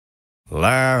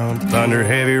Loud thunder,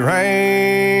 heavy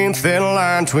rain, thin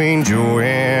line between joy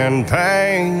and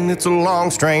pain. It's a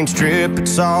long, strange trip,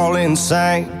 it's all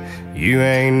insane. You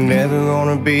ain't never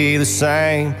gonna be the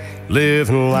same.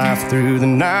 Living life through the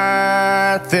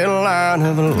night, thin line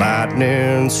of a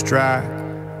lightning strike.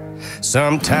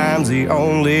 Sometimes the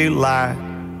only light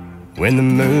when the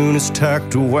moon is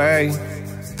tucked away.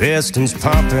 Pistons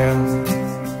pumping,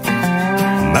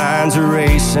 minds are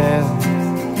racing.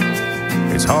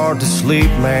 It's hard to sleep,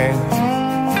 man,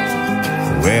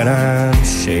 when I'm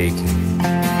shaking.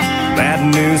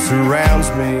 Bad news surrounds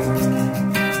me,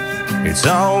 it's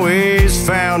always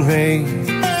found me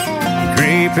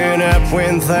creeping up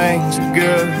when things are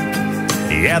good.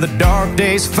 Yeah, the dark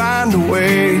days find a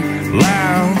way.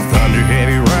 Loud thunder,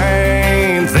 heavy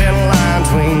rain, thin line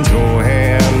between joy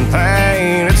and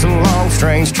pain. It's a long,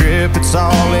 strange trip, it's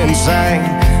all insane.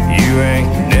 You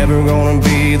ain't never gonna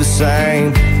be the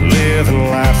same. Living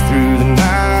life through the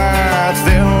night,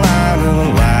 thin line of a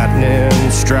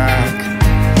lightning strike.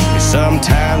 It's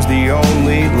sometimes the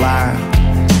only light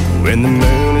when the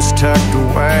moon is tucked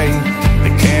away.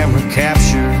 The camera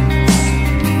captures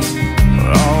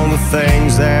all the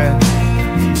things that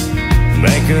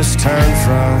make us turn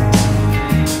from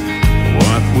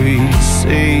what we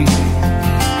see.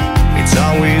 It's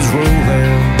always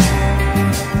ruling,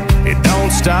 it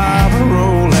don't stop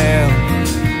rolling.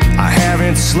 I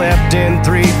haven't slept in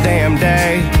 3 damn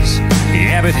days.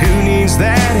 Yeah, but who needs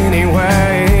that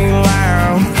anyway?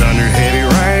 Loud thunder, heavy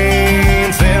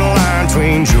rain, thin line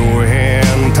between joy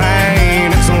and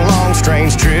pain. It's a long,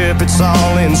 strange trip, it's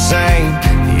all insane.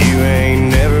 You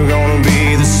ain't